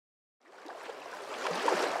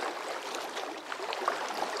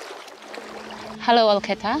Hello,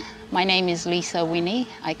 Alketa. My name is Lysa Wini.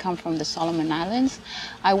 I come from the Solomon Islands.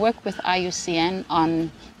 I work with IUCN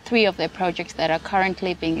on 3 of their projects that are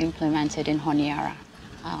currently being implemented in Honiara.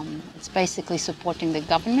 It's basically supporting the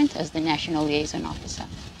government as the National Liaison Officer.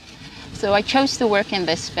 So I chose to work in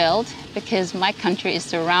this field because my country is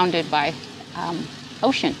surrounded by the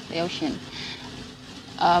ocean.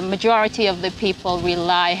 Majority of the people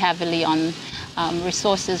rely heavily on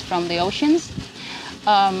resources from the oceans.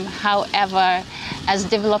 However, as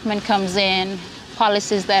development comes in,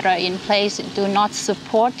 policies that are in place do not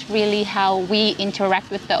support really how we interact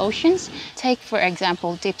with the oceans. Take, for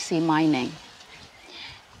example, deep sea mining.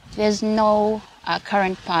 There's no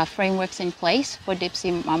current frameworks in place for deep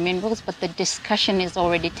sea minerals, but the discussion is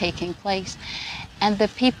already taking place. And the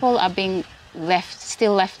people are being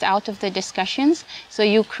still left out of the discussions. So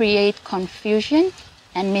you create confusion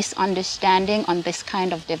and misunderstanding on this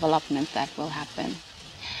kind of development that will happen.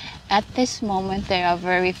 At this moment, there are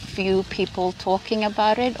very few people talking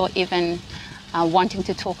about it or even wanting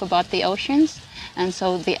to talk about the oceans. And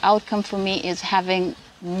so the outcome for me is having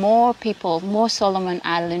more people, more Solomon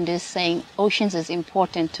Islanders saying oceans is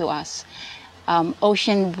important to us.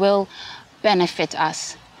 Ocean will benefit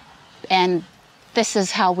us. And this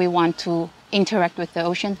is how we want to interact with the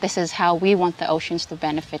ocean. This is how we want the oceans to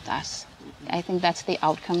benefit us. I think that's the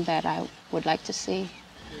outcome that I would like to see.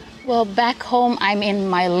 Well, back home, I'm in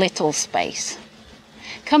my little space.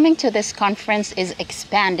 Coming to this conference is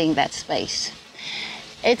expanding that space.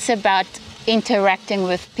 It's about interacting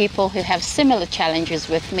with people who have similar challenges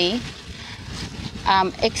with me,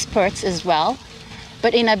 experts as well,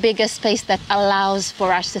 but in a bigger space that allows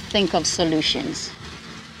for us to think of solutions.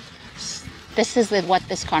 This is what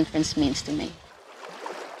this conference means to me.